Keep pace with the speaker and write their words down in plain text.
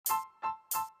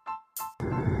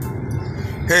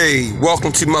Hey,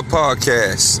 welcome to my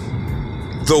podcast,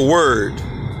 The Word,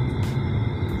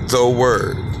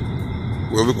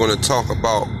 where we're going to talk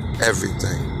about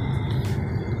everything.